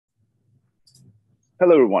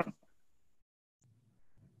Hello, everyone.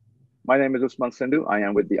 My name is Usman Sindhu. I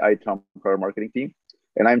am with the ITOM Product Marketing team,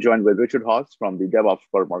 and I'm joined with Richard Haas from the DevOps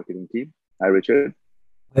Product Marketing team. Hi, Richard.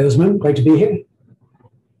 Hi, Usman. Great to be here.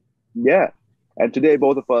 Yeah, and today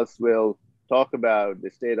both of us will talk about the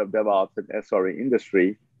state of DevOps and SRE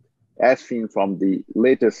industry as seen from the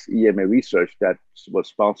latest EMA research that was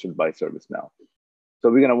sponsored by ServiceNow. So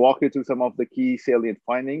we're going to walk you through some of the key salient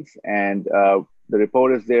findings, and the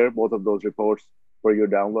report is there. Both of those reports for your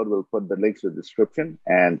download. We'll put the links in the description,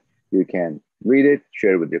 and you can read it,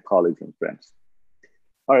 share it with your colleagues and friends.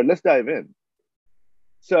 All right, let's dive in.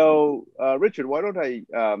 So, Richard, why don't I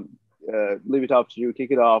leave it up to you,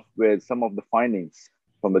 kick it off with some of the findings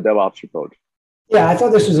from the DevOps report. Yeah, I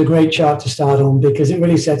thought this was a great chart to start on because it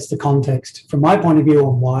really sets the context from my point of view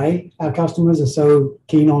on why our customers are so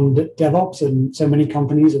keen on DevOps and so many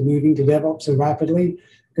companies are moving to DevOps so rapidly,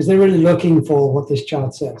 because they're really looking for what this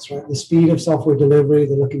chart says, right? The speed of software delivery,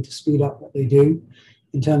 they're looking to speed up what they do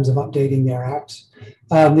in terms of updating their apps.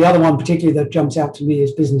 The other one particularly that jumps out to me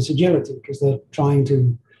is business agility, because they're trying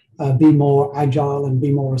to be more agile and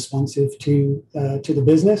be more responsive to the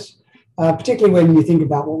business. Particularly when you think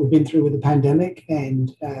about what we've been through with the pandemic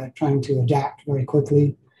and trying to adapt very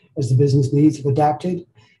quickly as the business needs have adapted.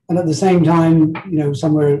 And at the same time,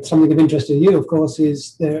 something of interest to you, of course,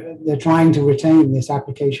 is they're trying to retain this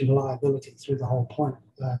application reliability through the whole point,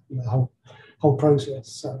 the whole process.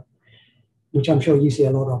 So, which I'm sure you see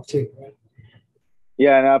a lot of too, right?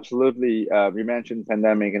 Yeah, and absolutely. You mentioned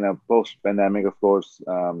pandemic and post-pandemic, of course,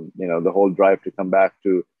 the whole drive to come back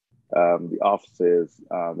to the offices,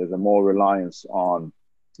 there's a more reliance on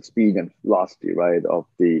speed and velocity, right, of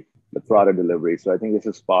the product delivery. So I think this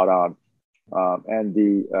is spot on. And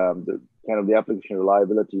the kind of the application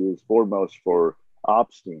reliability is foremost for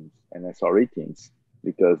ops teams and SRE teams,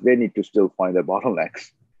 because they need to still find their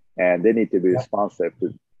bottlenecks and they need to be responsive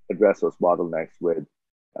to address those bottlenecks with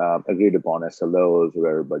agreed upon SLOs,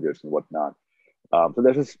 error budgets, and whatnot. So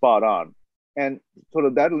this is spot on. And sort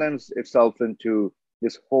of that lends itself into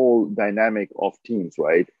this whole dynamic of teams,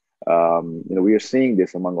 right? We are seeing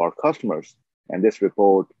this among our customers, and this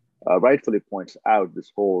report rightfully points out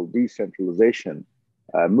this whole decentralization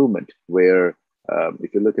movement, where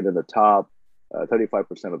if you look at the top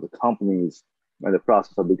 35% of the companies are in the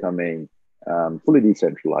process of becoming fully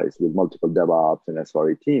decentralized with multiple DevOps and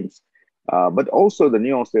SRE teams. But also the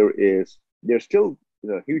nuance there is there's still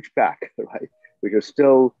a huge pack, right, which are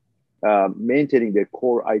still maintaining their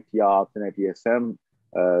core IT ops and ITSM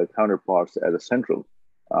counterparts as a central,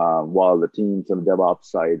 while the teams on the DevOps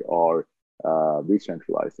side are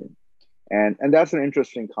decentralizing. And that's an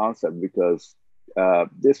interesting concept, because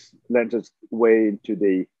this lends its way into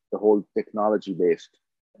the whole technology-based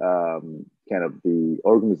kind of the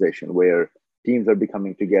organization, where teams are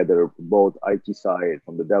becoming together, both IT side,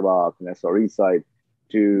 from the DevOps and SRE side,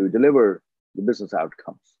 to deliver the business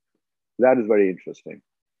outcomes. That is very interesting.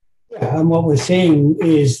 Yeah, and what we're seeing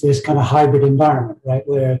is this kind of hybrid environment, right,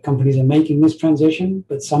 where companies are making this transition,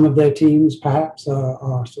 but some of their teams perhaps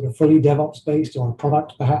are sort of fully DevOps based, or a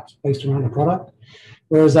product perhaps based around a product,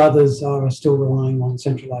 whereas others are still relying on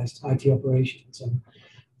centralized IT operations. And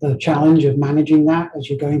the challenge of managing that as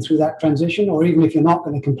you're going through that transition, or even if you're not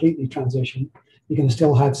going to completely transition, you're going to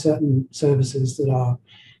still have certain services that are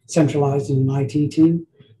centralized in an IT team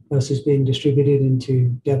versus being distributed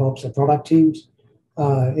into DevOps or product teams.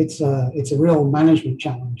 It's a real management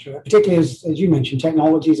challenge, right? Particularly as you mentioned,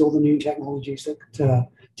 technologies, all the new technologies that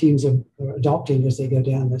teams are adopting as they go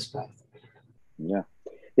down this path. Yeah,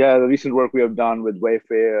 the recent work we have done with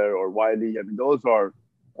Wayfair or Wiley, I mean, those are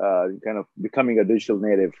kind of becoming a digital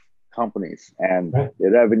native companies, and right.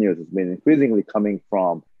 Their revenues has been increasingly coming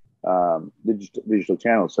from digital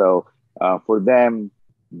channels. So for them,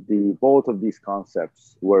 both of these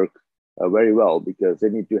concepts work very well, because they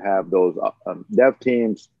need to have those dev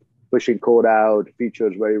teams pushing code out,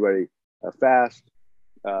 features very, very fast,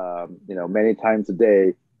 many times a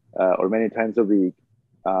day or many times a week.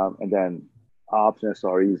 And then ops and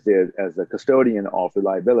SRE is there as a custodian of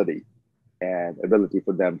reliability and ability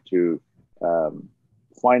for them to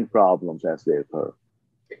find problems as they occur.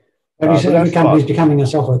 Every company is becoming a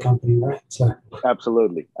software company, right? So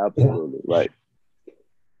absolutely, yeah. Right.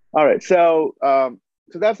 All right, so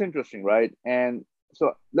that's interesting, right? And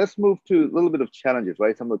so let's move to a little bit of challenges,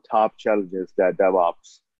 right? Some of the top challenges that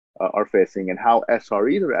DevOps are facing, and how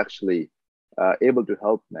SREs are actually able to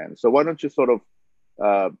help them. So why don't you sort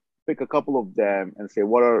of pick a couple of them and say,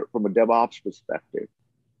 what are, from a DevOps perspective,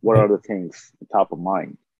 what are the things top of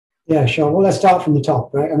mind? Yeah, sure. Well, let's start from the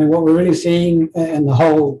top, right? I mean, what we're really seeing, and the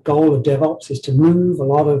whole goal of DevOps is to move a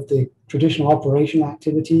lot of the traditional operational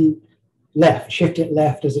activity shift it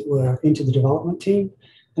left, as it were, into the development team,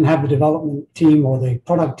 and have the development team or the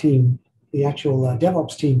product team, the actual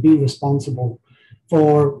DevOps team, be responsible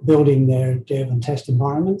for building their dev and test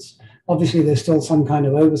environments. Obviously, there's still some kind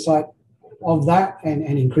of oversight of that, and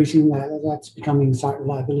increasing that. That's becoming site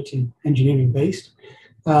reliability engineering based,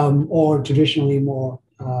 or traditionally more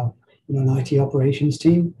an IT operations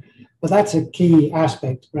team. But that's a key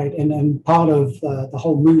aspect, right? And part of the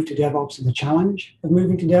whole move to DevOps and the challenge of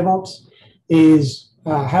moving to DevOps is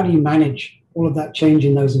how do you manage all of that change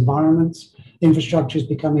in those environments? Infrastructure is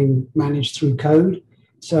becoming managed through code.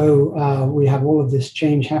 So we have all of this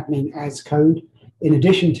change happening as code, in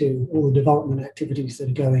addition to all the development activities that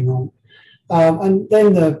are going on. And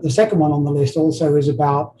then the second one on the list also is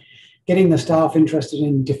about getting the staff interested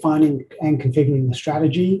in defining and configuring the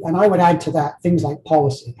strategy. And I would add to that things like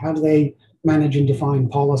policy. How do they manage and define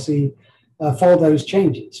policy for those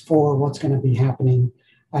changes, for what's going to be happening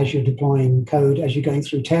as you're deploying code, as you're going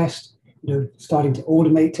through test, starting to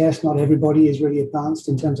automate tests. Not everybody is really advanced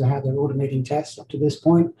in terms of how they're automating tests up to this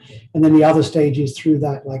point. And then the other stages through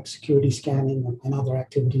that, like security scanning and other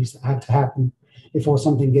activities that have to happen before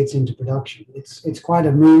something gets into production. It's quite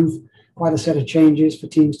a move, quite a set of changes for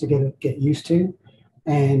teams to get used to,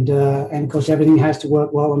 and of course everything has to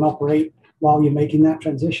work well and operate while you're making that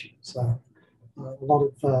transition. So a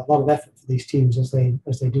lot of effort for these teams as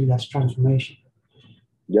they do that transformation.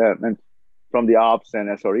 Yeah, and from the ops and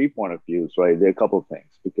SRE point of views, right, there are a couple of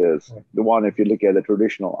things, because the one, if you look at the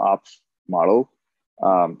traditional ops model,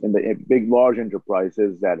 in the big, large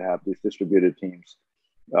enterprises that have these distributed teams,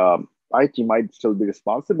 IT might still be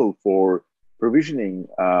responsible for provisioning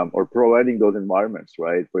or providing those environments,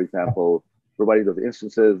 right? For example, providing those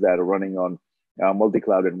instances that are running on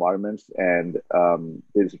multi-cloud environments, and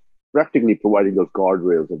is practically providing those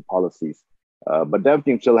guardrails and policies. But dev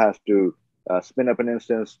team still has to spin up an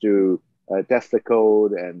instance to test the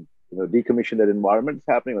code and decommission that environment. Is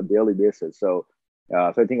happening on a daily basis. So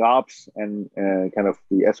I think ops and kind of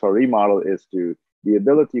the SRE model is to the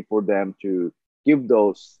ability for them to give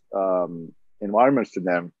those environments to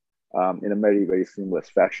them in a very, very seamless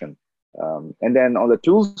fashion. And then on the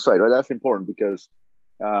tools side, right, that's important, because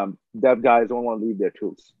dev guys don't want to leave their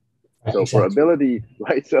tools. So for ability,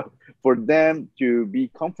 right, so for them to be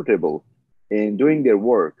comfortable in doing their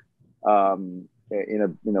work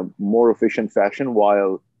in a more efficient fashion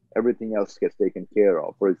while everything else gets taken care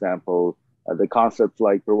of. For example, the concepts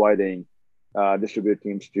like providing distributed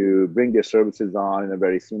teams to bring their services on in a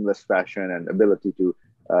very seamless fashion, and ability to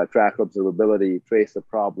track observability, trace the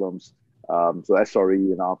problems. So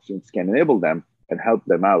SRE and ops teams can enable them and help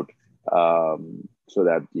them out so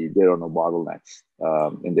that there are no bottlenecks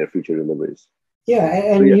in their future deliveries. Yeah,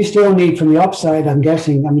 and you still need, from the ops side, I'm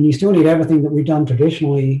guessing, you still need everything that we've done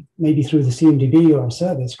traditionally, maybe through the CMDB or a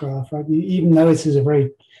service graph, right? Even though this is a very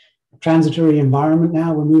transitory environment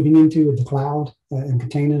now we're moving into with the cloud and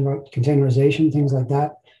containerization, things like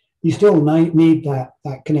that, you still need that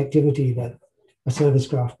connectivity that a service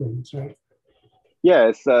graph brings, right? Yeah,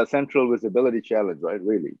 it's a central visibility challenge, right?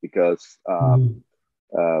 Really, because in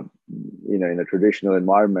a traditional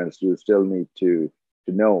environments, you still need to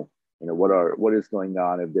know what is going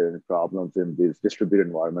on, if there are any problems in these distributed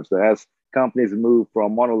environments. So as companies move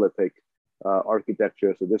from monolithic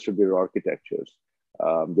architectures to distributed architectures,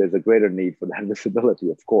 there's a greater need for that visibility,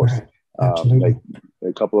 of course. Like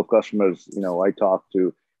a couple of customers, I talked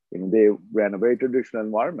to, they ran a very traditional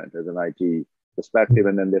environment as an IT perspective,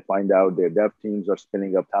 and then they find out their dev teams are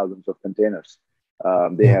spinning up thousands of containers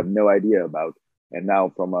they have no idea about. And now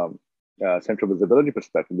from a central visibility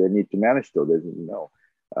perspective, they need to manage those. They didn't know.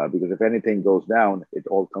 Because if anything goes down, it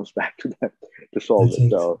all comes back to them to solve it.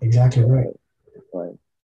 So exactly right. Right.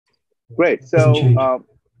 Great. So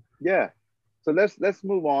yeah. So let's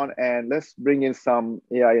move on, and let's bring in some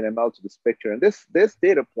AI and ML to this picture. And this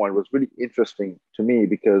data point was really interesting to me,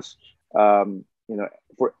 because for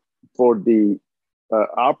the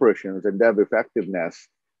operations and dev effectiveness,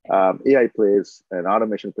 AI plays and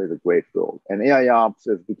automation plays a great role. And AI ops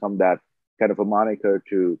has become that kind of a moniker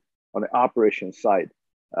on the operations side.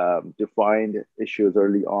 To find issues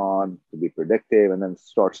early on, to be predictive, and then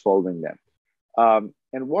start solving them.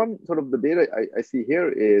 And one sort of the data I see here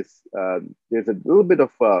is there's a little bit of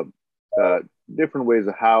different ways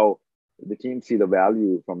of how the team see the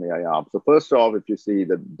value from AI ops. So first off, if you see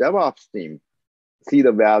the DevOps team see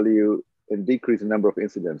the value in decrease the number of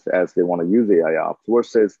incidents as they want to use AI ops,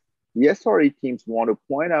 versus the SRE teams want to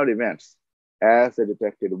point out events as they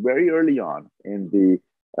detected very early on in the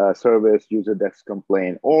service, user desk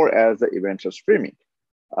complaint, or as the events are streaming.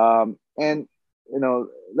 And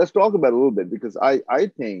let's talk about it a little bit, because I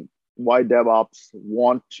think why DevOps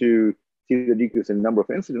want to see the decrease in number of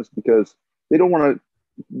incidents because they don't want to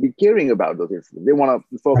be caring about those incidents. They want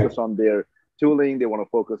to focus on their tooling. They want to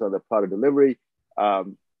focus on the product delivery.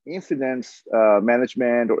 Incidents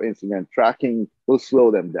management or incident tracking will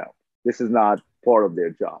slow them down. This is not part of their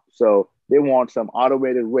job. So they want some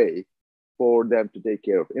automated way for them to take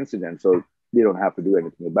care of incidents so they don't have to do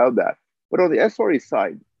anything about that. But on the SRE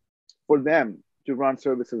side, for them to run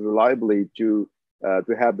services reliably, to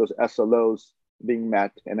have those SLOs being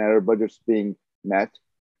met and error budgets being met,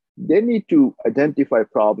 they need to identify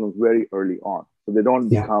problems very early on so they don't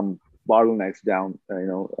become bottlenecks down,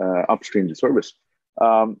 upstream the service.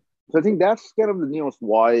 So I think that's kind of the nuance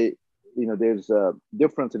why there's a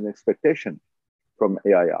difference in expectation from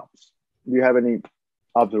AI ops. Do you have any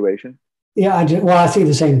observation? Yeah, I do. Well, I see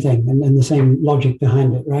the same thing and the same logic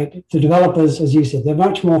behind it, right? The developers, as you said, they're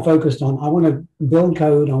much more focused on, I want to build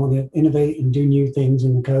code, I want to innovate and do new things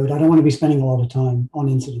in the code. I don't want to be spending a lot of time on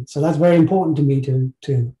incidents. So that's very important to me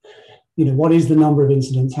to what is the number of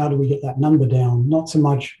incidents? How do we get that number down? Not so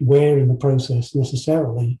much where in the process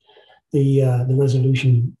necessarily the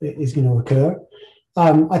resolution is going to occur.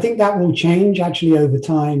 I think that will change actually over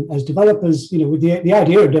time as developers, with the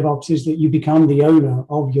idea of DevOps is that you become the owner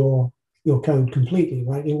of your code completely,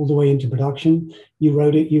 right? All the way into production. You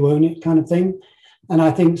wrote it, you own it kind of thing. And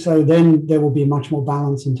I think so then there will be much more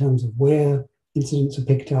balance in terms of where incidents are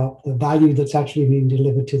picked up, the value that's actually being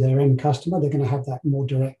delivered to their end customer. They're going to have that more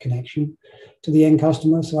direct connection to the end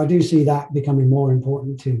customer. So I do see that becoming more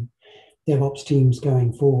important to DevOps teams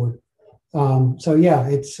going forward.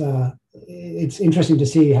 It's interesting to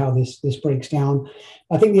see how this breaks down.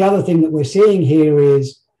 I think the other thing that we're seeing here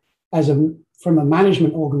is from a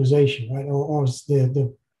management organization, right, or as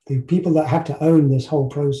the people that have to own this whole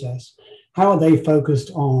process, how are they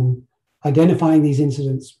focused on identifying these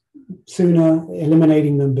incidents sooner,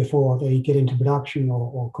 eliminating them before they get into production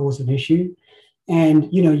or cause an issue? And,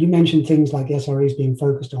 you mentioned things like SREs being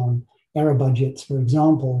focused on error budgets, for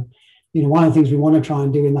example. One of the things we want to try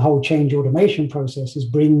and do in the whole change automation process is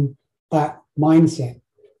bring that mindset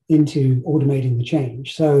into automating the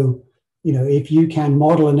change. So, if you can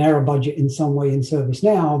model an error budget in some way in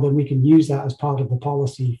ServiceNow, then we can use that as part of the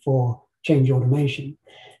policy for change automation.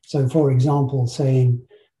 So, for example, saying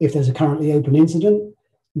if there's a currently open incident,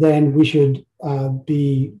 then we should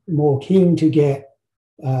be more keen to get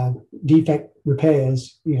defect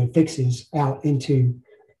repairs, fixes out into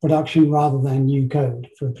production rather than new code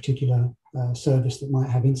for a particular service that might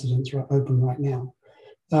have incidents open right now.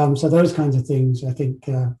 So those kinds of things, I think,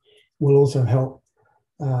 will also help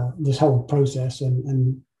this whole process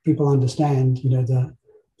and people understand,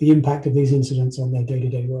 the impact of these incidents on their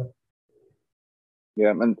day-to-day work.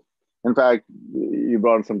 Yeah, and in fact, you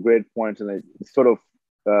brought up some great points, and it sort of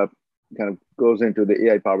kind of goes into the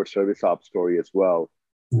AI-powered service ops story as well,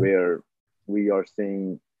 where we are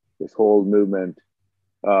seeing this whole movement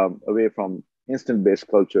away from instant-based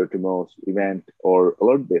culture to most event or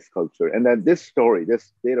alert-based culture. And then this story,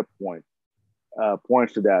 this data point,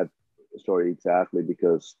 points to that story exactly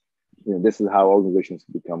because this is how organizations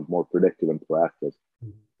become more predictive and proactive.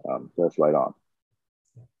 So that's right on.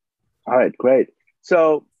 All right, great.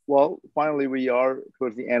 So, well, finally, we are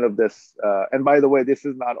towards the end of this. And by the way, this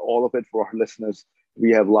is not all of it for our listeners.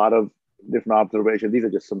 We have a lot of different observations. These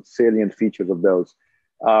are just some salient features of those.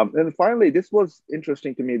 And finally, this was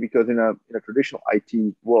interesting to me because in a traditional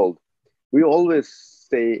IT world, we always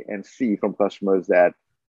say and see from customers that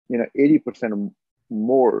 80%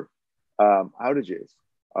 more outages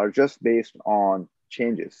are just based on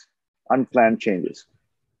changes, unplanned changes,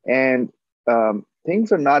 and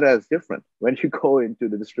things are not as different when you go into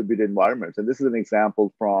the distributed environments. And this is an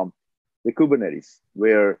example from the Kubernetes,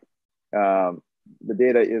 where the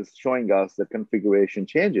data is showing us that configuration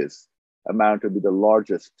changes amount to be the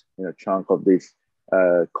largest chunk of these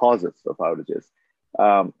causes of outages.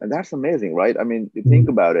 And that's amazing, right? I mean, you think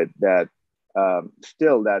about it, that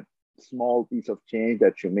still that small piece of change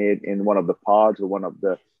that you made in one of the pods or one of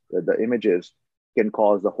the images can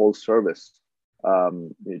cause the whole service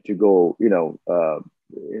to go,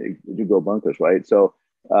 to go bunkers, right? So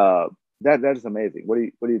that is amazing. What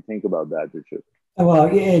do you think about that, Richard? Well, I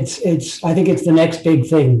think it's the next big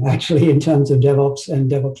thing actually in terms of DevOps and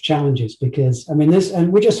DevOps challenges, because I mean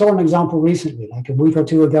and we just saw an example recently, like a week or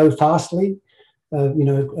two ago, Fastly,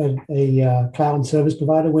 a cloud service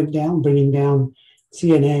provider went down, bringing down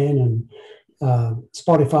CNN and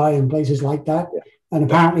Spotify and places like that. Yeah. And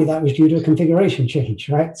apparently that was due to a configuration change,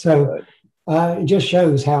 right? So it just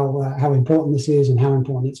shows how important this is and how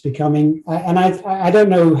important it's becoming. And I don't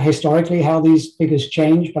know historically how these figures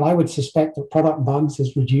change, but I would suspect that product bugs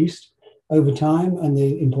has reduced over time and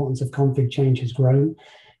the importance of config change has grown.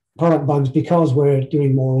 product bugs because we're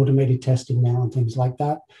doing more automated testing now and things like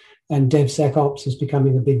that. And DevSecOps is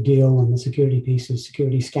becoming a big deal, and the security pieces,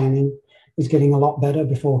 security scanning, is getting a lot better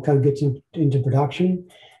before code gets into production.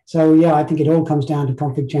 So yeah, I think it all comes down to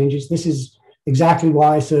config changes. This is exactly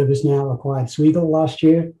why ServiceNow acquired Sweegle last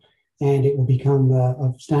year, and it will become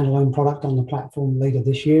a standalone product on the platform later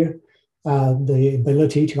this year. The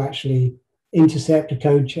ability to actually intercept a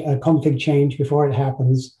config change before it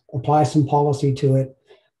happens, apply some policy to it,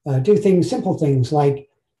 do things, simple things like,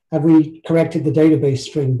 have we corrected the database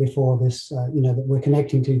string before this, that we're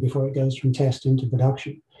connecting to before it goes from test into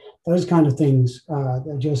production? Those kind of things are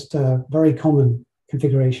just very common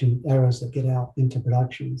configuration errors that get out into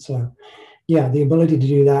production. So yeah, the ability to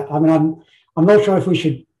do that. I mean, I'm not sure if we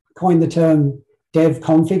should coin the term dev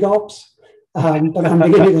config ops, but I'm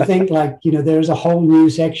beginning to think like, there's a whole new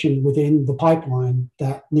section within the pipeline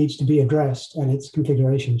that needs to be addressed, and it's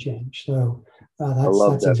configuration change. So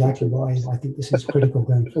that's exactly why I think this is critical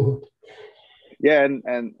going forward. Yeah,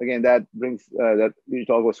 and again, that brings that you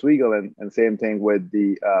talk about Sweegle, and same thing with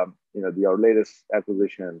the our latest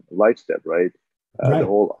acquisition, Lightstep, right? Right. The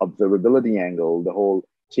whole observability angle, the whole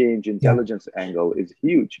change intelligence angle is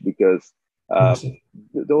huge, because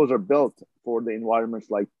those are built for the environments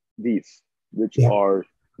like these, which are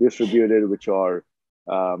distributed, which are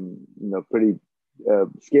pretty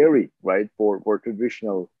scary, right, for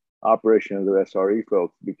traditional operations of SRE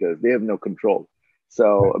folks, because they have no control.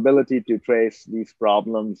 So ability to trace these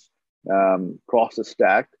problems across the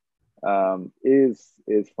stack is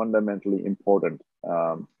fundamentally important,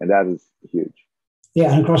 and that is huge.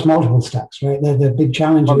 Yeah, and across multiple stacks, right? The big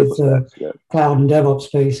challenge with the cloud and DevOps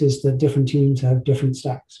space is that different teams have different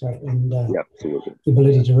stacks, right? And the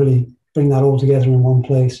ability to really bring that all together in one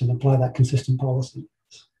place and apply that consistent policy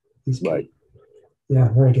is key. Right. Yeah,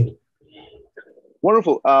 very good.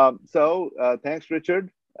 Wonderful. So thanks, Richard,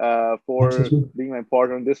 for being my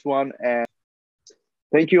partner on this one. And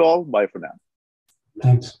thank you all. Bye for now.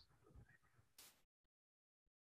 Thanks.